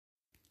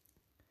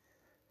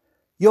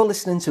You're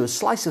listening to A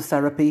Slice of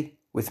Therapy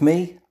with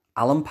me,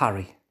 Alan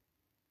Parry.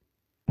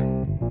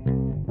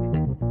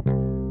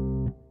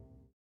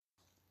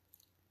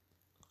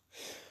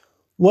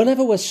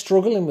 Whenever we're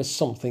struggling with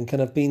something and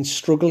have been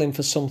struggling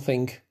for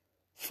something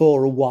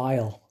for a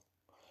while,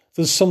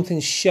 there's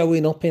something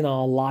showing up in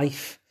our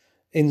life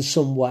in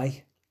some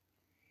way,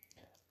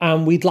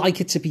 and we'd like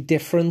it to be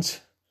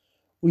different.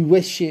 We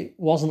wish it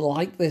wasn't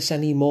like this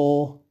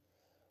anymore.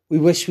 We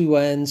wish we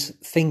weren't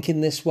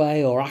thinking this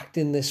way or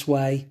acting this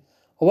way,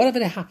 or whatever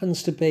it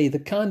happens to be, the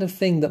kind of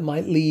thing that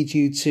might lead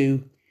you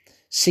to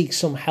seek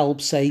some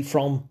help, say,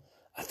 from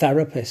a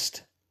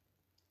therapist.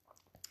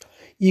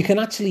 You can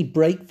actually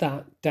break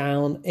that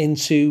down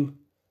into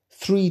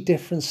 3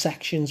 different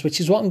sections, which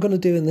is what I'm going to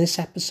do in this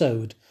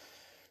episode,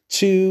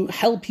 to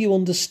help you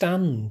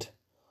understand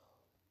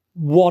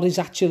what is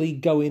actually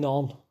going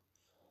on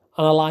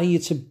and allow you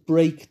to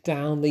break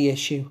down the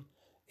issue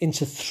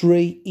into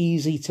 3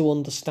 easy to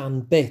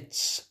understand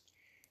bits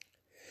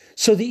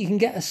so that you can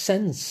get a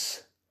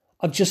sense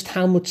of just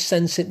how much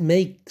sense it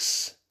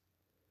makes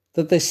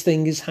that this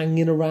thing is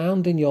hanging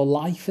around in your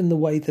life in the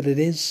way that it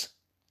is.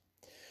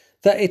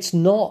 That it's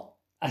not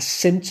a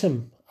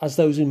symptom, as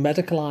those who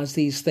medicalise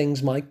these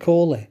things might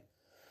call it,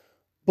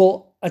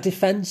 but a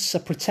defence, a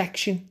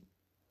protection,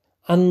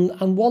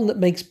 and one that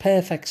makes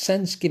perfect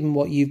sense given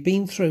what you've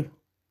been through.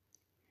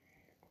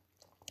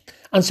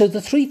 And so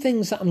the 3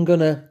 things that I'm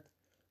going to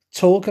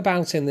talk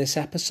about in this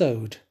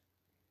episode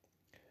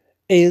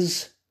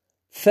is,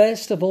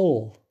 first of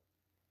all,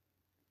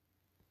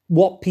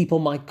 what people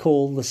might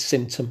call the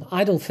symptom.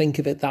 I don't think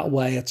of it that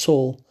way at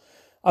all.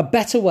 A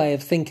better way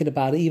of thinking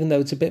about it, even though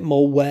it's a bit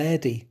more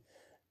wordy,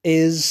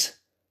 is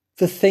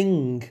the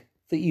thing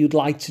that you'd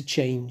like to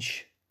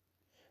change.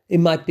 It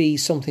might be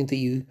something that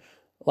you,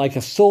 like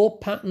a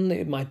thought pattern.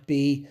 It might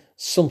be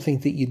something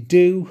that you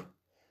do.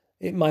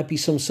 It might be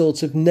some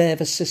sort of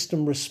nervous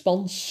system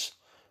response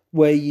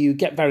where you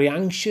get very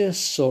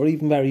anxious or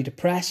even very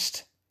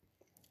depressed.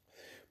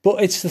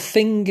 But it's the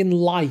thing in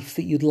life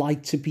that you'd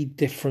like to be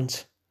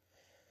different.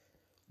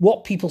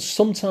 What people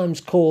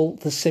sometimes call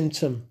the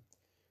symptom,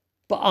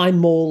 but I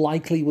more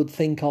likely would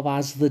think of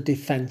as the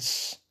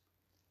defence.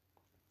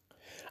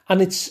 And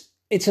it's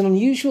an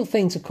unusual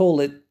thing to call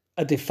it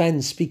a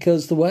defence,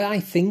 because the way I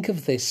think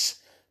of this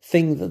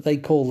thing that they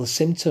call the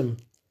symptom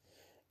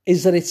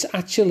is that it's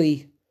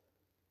actually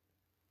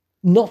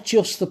not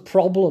just the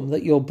problem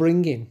that you're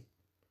bringing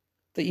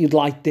that you'd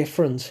like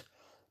different,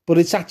 but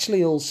it's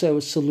actually also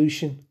a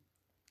solution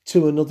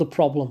to another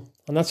problem.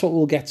 And that's what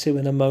we'll get to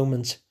in a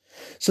moment.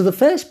 So the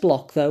first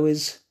block, though,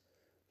 is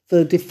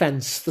the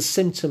defence, the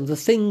symptom, the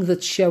thing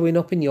that's showing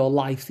up in your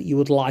life that you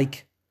would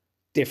like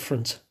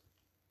different.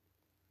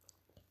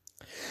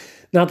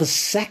 Now, the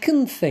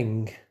second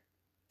thing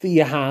that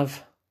you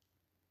have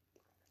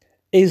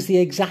is the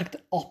exact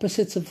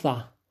opposite of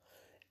that.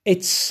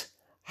 It's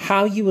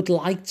how you would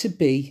like to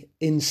be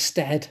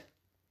instead.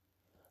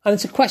 And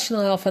it's a question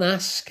I often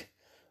ask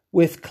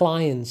with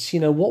clients,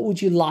 what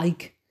would you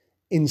like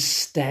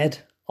instead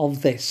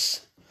of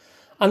this?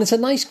 And it's a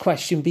nice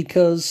question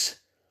because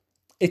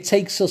it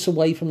takes us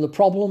away from the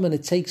problem and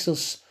it takes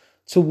us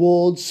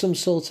towards some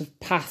sort of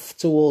path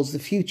towards the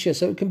future.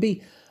 So it can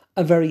be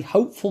a very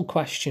hopeful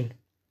question.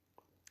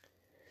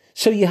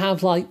 So you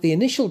have like the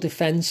initial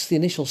defence, the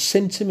initial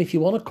symptom, if you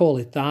want to call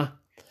it that.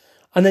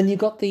 And then you've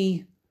got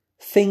the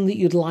thing that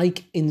you'd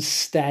like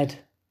instead.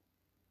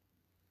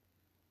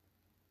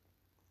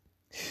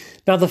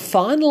 Now, the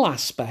final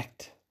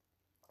aspect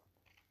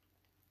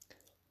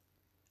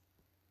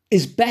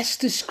is best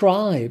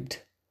described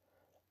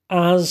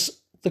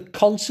as the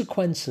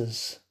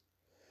consequences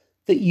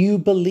that you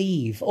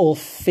believe or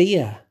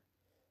fear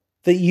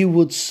that you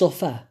would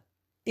suffer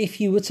if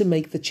you were to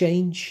make the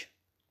change.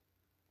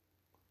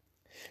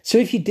 So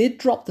if you did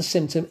drop the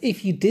symptom,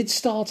 if you did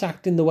start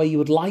acting the way you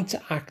would like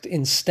to act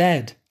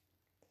instead,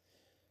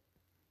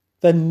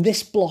 then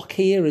this block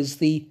here is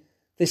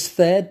this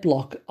third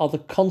block are the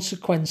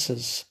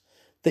consequences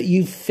that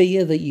you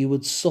fear that you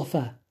would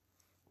suffer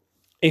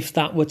if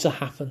that were to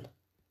happen.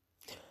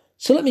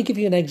 So let me give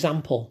you an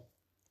example.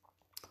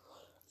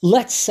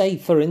 Let's say,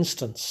 for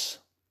instance,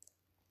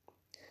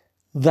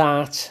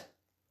 that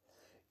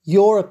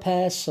you're a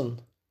person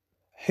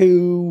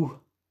who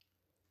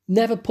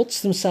never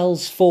puts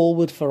themselves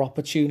forward for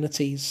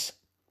opportunities.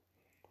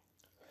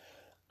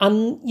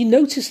 And you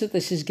notice that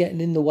this is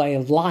getting in the way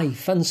of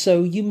life. And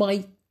so you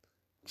might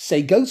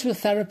say, go to a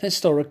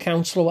therapist or a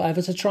counsellor or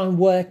whatever to try and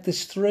work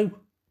this through.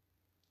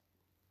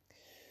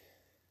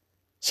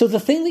 So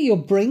the thing that you're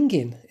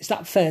bringing is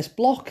that first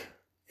block.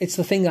 It's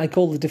the thing I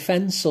call the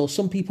defence, or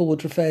some people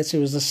would refer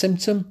to as the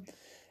symptom.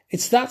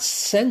 It's that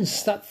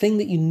sense, that thing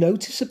that you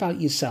notice about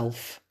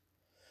yourself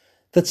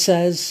that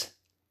says,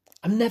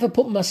 I'm never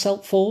putting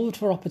myself forward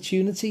for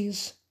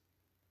opportunities.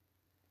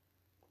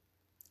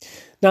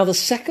 Now, the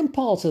second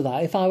part of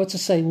that, if I were to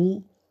say,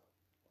 well,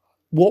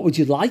 what would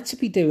you like to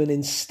be doing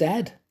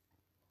instead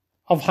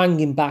of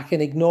hanging back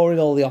and ignoring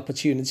all the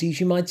opportunities?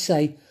 You might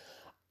say,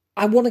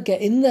 I want to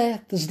get in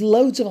there. There's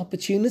loads of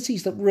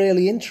opportunities that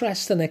really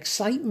interest and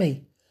excite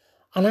me.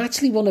 And I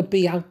actually want to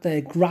be out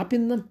there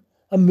grabbing them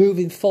and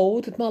moving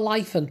forward with my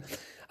life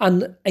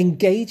and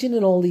engaging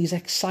in all these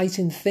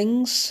exciting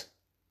things.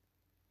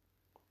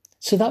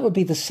 So that would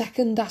be the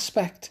second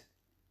aspect.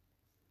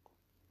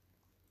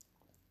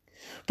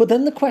 But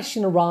then the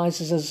question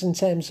arises as in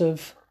terms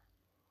of,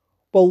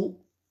 well,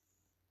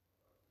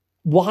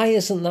 why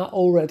isn't that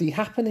already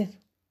happening?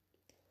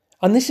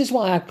 And this is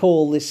why I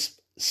call this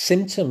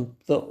symptom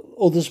that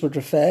others would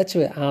refer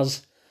to it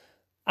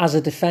as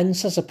a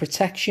defence, as a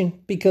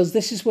protection, because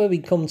this is where we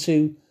come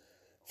to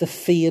the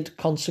feared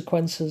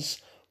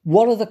consequences.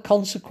 What are the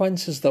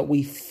consequences that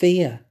we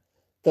fear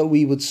that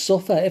we would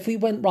suffer if we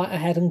went right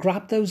ahead and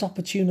grabbed those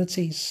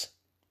opportunities?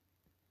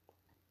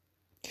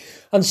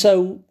 And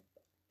so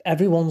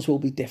everyone's will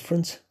be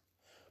different,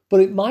 but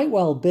it might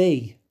well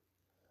be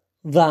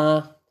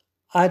that,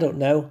 I don't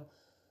know,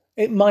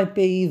 it might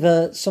be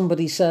that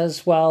somebody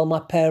says, well, my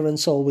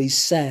parents always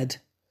said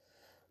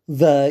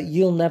that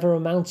you'll never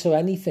amount to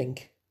anything.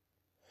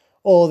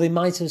 Or they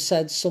might have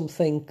said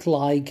something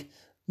like,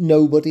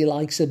 nobody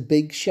likes a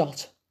big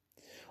shot.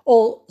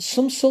 Or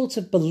some sort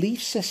of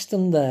belief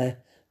system there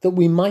that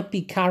we might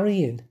be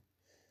carrying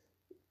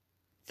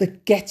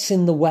that gets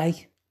in the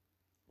way.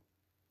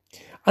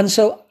 And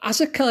so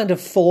as a kind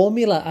of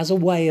formula, as a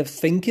way of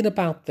thinking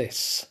about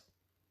this,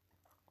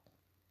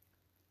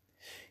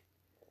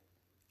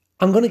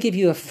 I'm going to give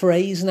you a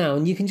phrase now,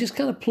 and you can just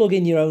kind of plug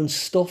in your own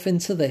stuff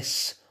into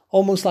this,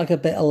 almost like a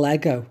bit of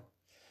Lego.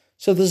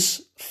 So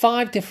there's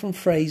 5 different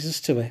phrases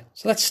to it.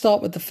 So let's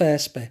start with the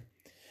first bit.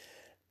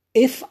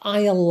 If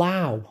I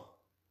allow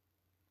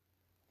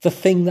the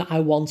thing that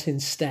I want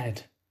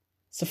instead,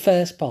 it's the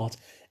first part.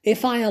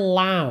 If I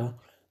allow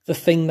the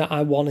thing that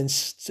I want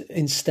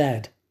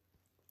instead,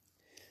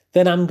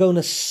 then I'm going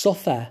to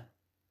suffer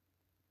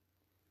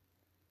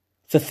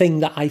the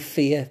thing that I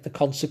fear the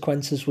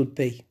consequences would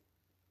be.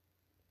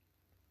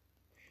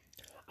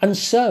 And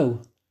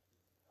so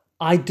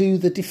I do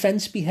the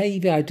defense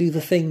behavior. I do the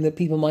thing that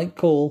people might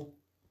call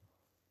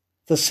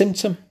the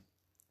symptom.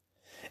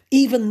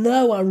 Even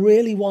though I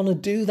really want to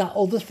do that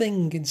other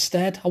thing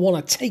instead, I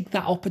want to take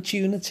that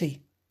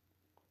opportunity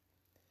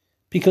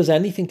because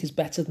anything is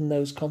better than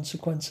those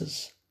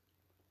consequences.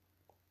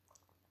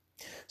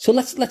 So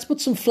let's put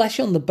some flesh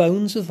on the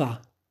bones of that.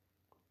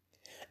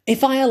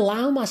 If I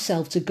allow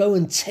myself to go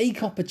and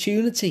take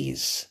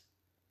opportunities,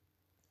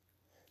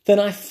 then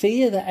I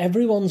fear that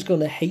everyone's going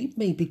to hate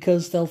me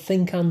because they'll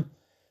think I'm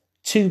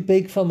too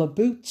big for my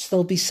boots.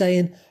 They'll be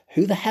saying,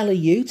 who the hell are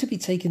you to be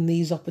taking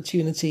these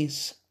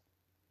opportunities?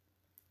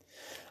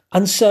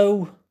 And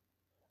so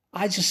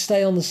I just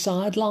stay on the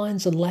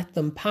sidelines and let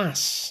them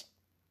pass.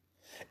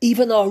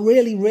 Even though I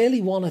really,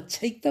 really want to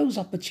take those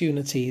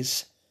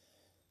opportunities,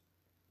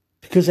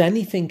 because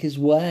anything is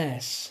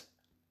worse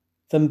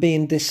than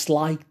being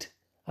disliked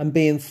and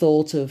being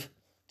thought of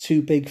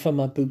too big for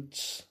my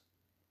boots.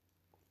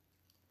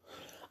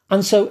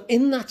 And so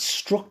in that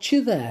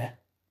structure there,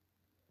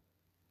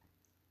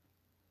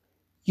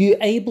 you're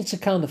able to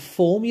kind of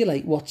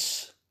formulate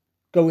what's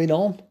going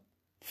on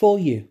for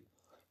you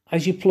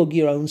as you plug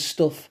your own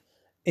stuff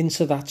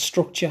into that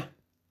structure.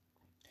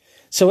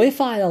 So if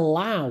I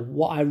allow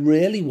what I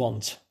really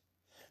want,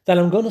 then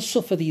I'm going to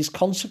suffer these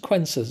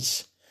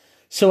consequences.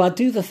 So I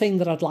do the thing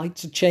that I'd like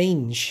to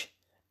change,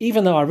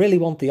 even though I really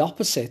want the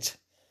opposite,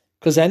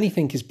 because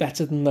anything is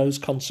better than those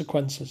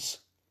consequences.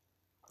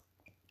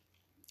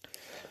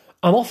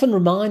 I'm often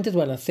reminded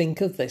when I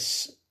think of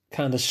this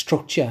kind of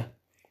structure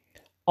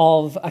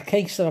of a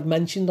case that I've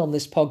mentioned on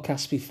this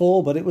podcast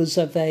before, but it was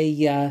of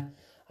a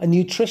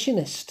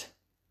nutritionist.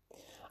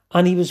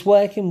 And he was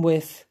working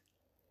with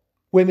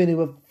women who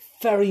were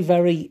very,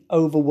 very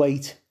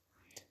overweight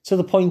to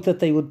the point that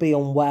they would be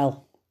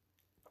unwell.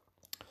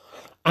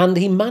 And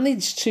he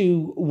managed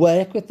to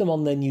work with them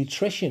on their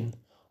nutrition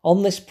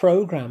on this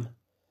program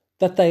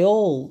that they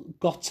all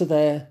got to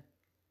their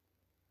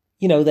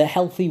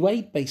healthy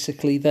weight,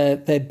 basically, their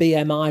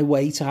BMI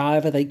weight,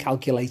 however they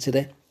calculated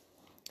it.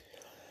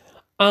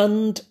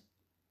 And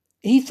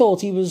he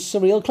thought he was a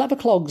real clever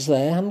clogs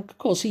there. And of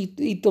course,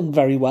 he'd done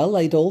very well.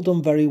 They'd all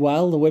done very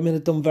well. The women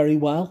had done very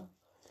well.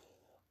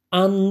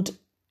 And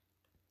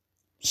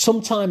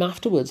sometime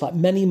afterwards, like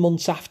many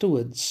months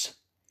afterwards,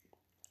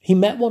 he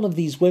met one of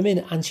these women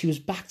and she was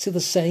back to the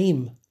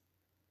same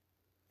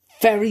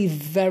very,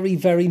 very,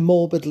 very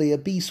morbidly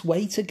obese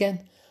weight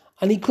again.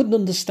 And he couldn't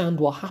understand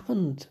what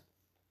happened.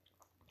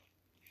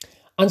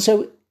 And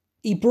so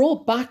he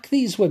brought back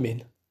these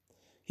women.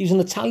 He was an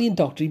Italian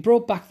doctor. He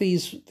brought back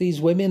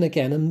these women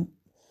again, and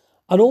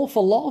an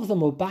awful lot of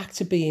them were back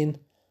to being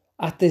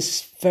at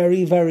this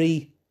very,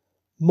 very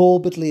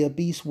morbidly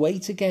obese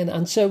weight again.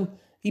 And so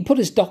he put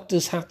his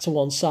doctor's hat to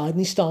one side and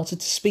he started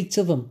to speak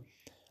to them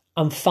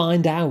and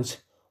find out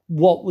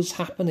what was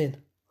happening.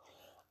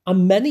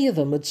 And many of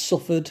them had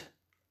suffered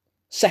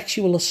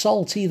sexual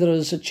assault, either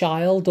as a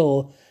child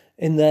or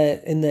in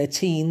their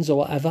teens or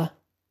whatever.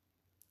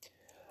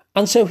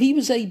 And so he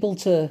was able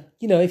to,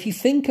 if you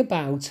think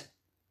about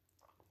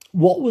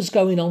what was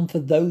going on for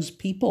those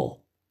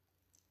people,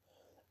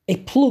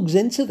 it plugs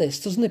into this,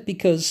 doesn't it?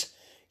 Because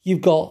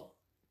you've got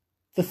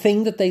the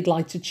thing that they'd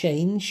like to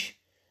change.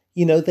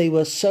 You know, they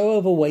were so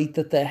overweight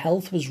that their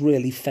health was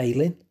really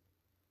failing.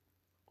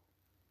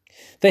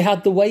 They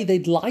had the way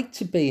they'd like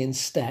to be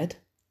instead,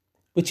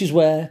 which is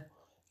where,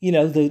 you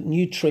know, the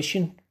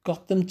nutrition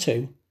got them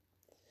to.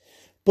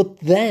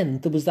 But then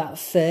there was that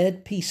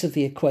third piece of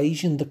the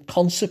equation, the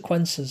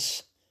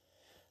consequences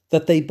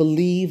that they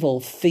believe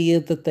or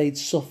feared that they'd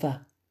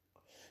suffer.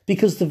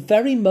 Because the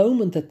very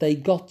moment that they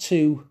got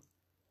to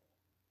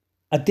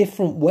a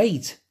different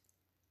weight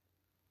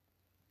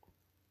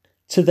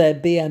to their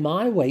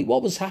BMI weight,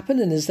 what was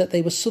happening is that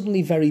they were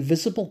suddenly very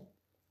visible.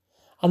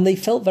 And they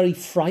felt very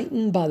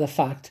frightened by the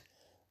fact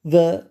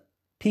that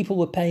people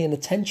were paying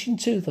attention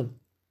to them.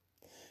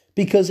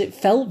 Because it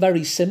felt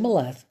very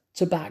similar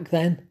to back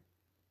then.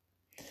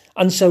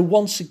 And so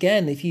once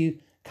again, if you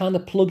kind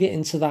of plug it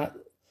into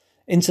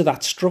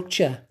that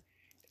structure,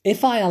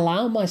 if I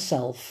allow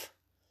myself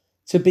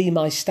to be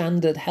my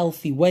standard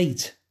healthy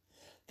weight,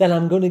 then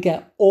I'm going to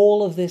get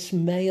all of this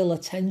male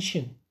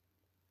attention.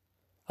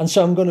 And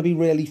so I'm going to be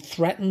really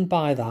threatened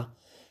by that.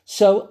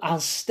 So I'll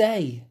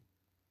stay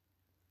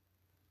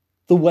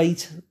the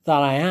weight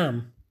that I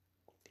am,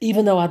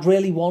 even though I'd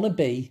really want to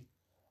be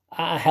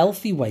at a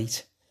healthy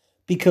weight,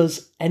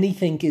 because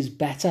anything is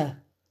better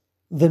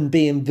than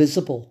being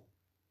visible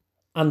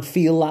and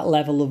feel that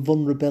level of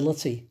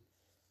vulnerability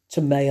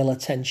to male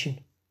attention.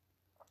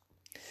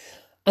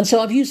 And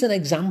so I've used an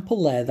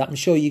example there that I'm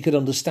sure you could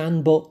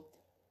understand, but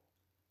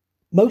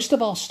most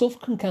of our stuff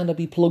can kind of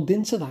be plugged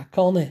into that,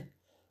 can't it?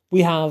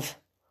 We have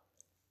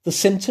the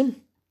symptom,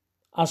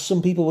 as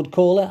some people would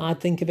call it. I'd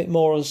think of it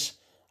more as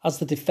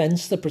the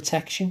defense, the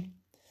protection.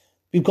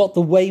 We've got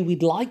the way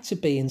we'd like to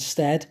be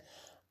instead.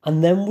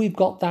 And then we've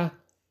got that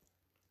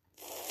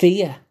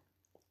fear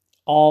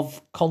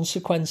of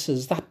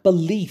consequences, that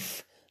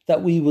belief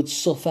that we would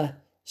suffer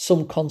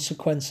some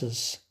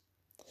consequences.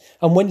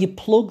 And when you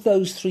plug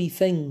those three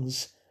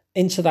things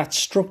into that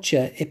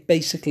structure, it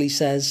basically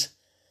says,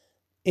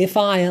 if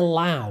I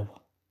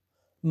allow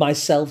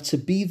myself to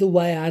be the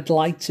way I'd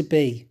like to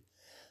be,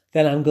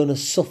 then I'm going to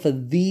suffer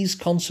these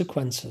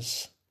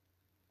consequences.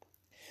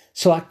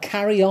 So I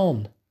carry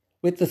on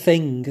with the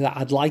thing that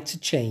I'd like to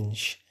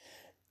change,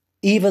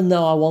 even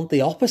though I want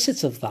the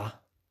opposite of that,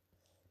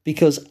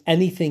 because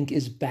anything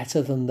is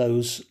better than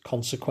those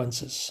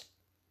consequences.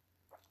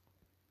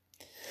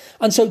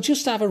 And so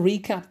just to have a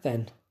recap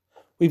then,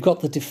 we've got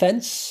the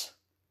defense,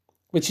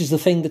 which is the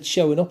thing that's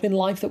showing up in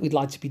life that we'd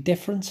like to be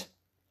different.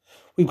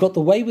 We've got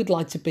the way we'd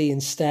like to be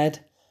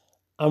instead,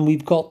 and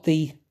we've got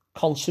the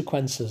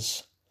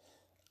consequences.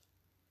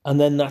 And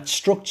then that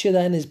structure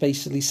then is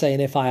basically saying,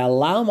 if I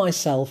allow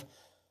myself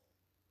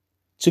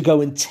to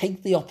go and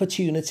take the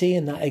opportunity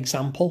in that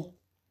example,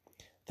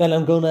 then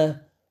I'm going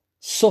to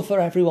suffer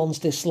everyone's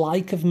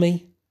dislike of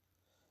me.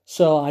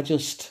 So I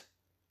just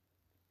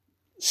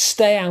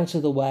stay out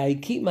of the way,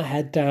 keep my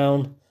head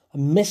down,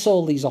 and miss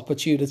all these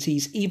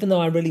opportunities, even though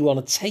I really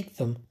want to take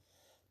them,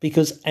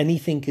 because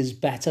anything is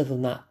better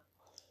than that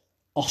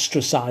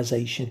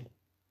ostracization.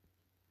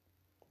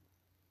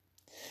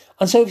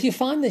 And so if you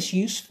find this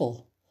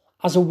useful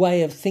as a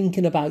way of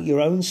thinking about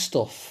your own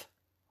stuff,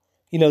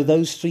 you know,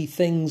 those three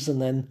things,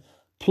 and then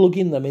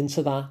plugging them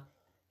into that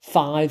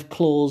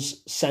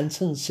 5-clause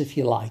sentence, if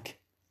you like,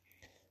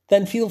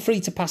 then feel free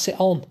to pass it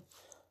on.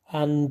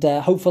 And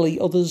hopefully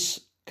others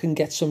can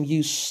get some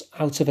use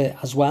out of it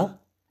as well.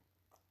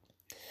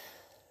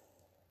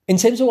 In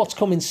terms of what's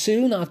coming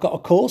soon, I've got a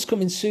course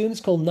coming soon.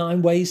 It's called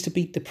 9 Ways to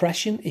Beat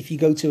Depression. If you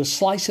go to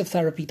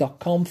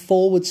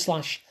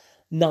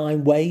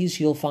asliceoftherapy.com/9 ways,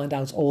 you'll find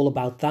out all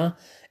about that.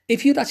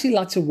 If you'd actually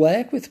like to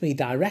work with me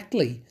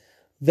directly,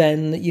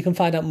 then you can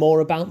find out more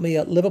about me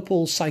at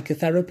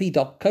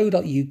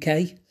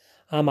liverpoolpsychotherapy.co.uk.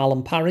 I'm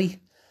Alan Parry.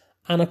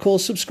 And of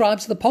course, subscribe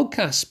to the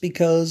podcast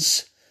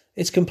because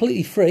it's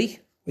completely free,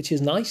 which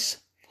is nice.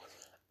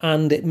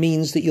 And it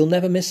means that you'll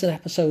never miss an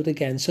episode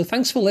again. So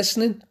thanks for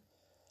listening.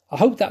 I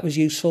hope that was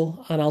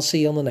useful, and I'll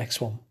see you on the next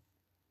one.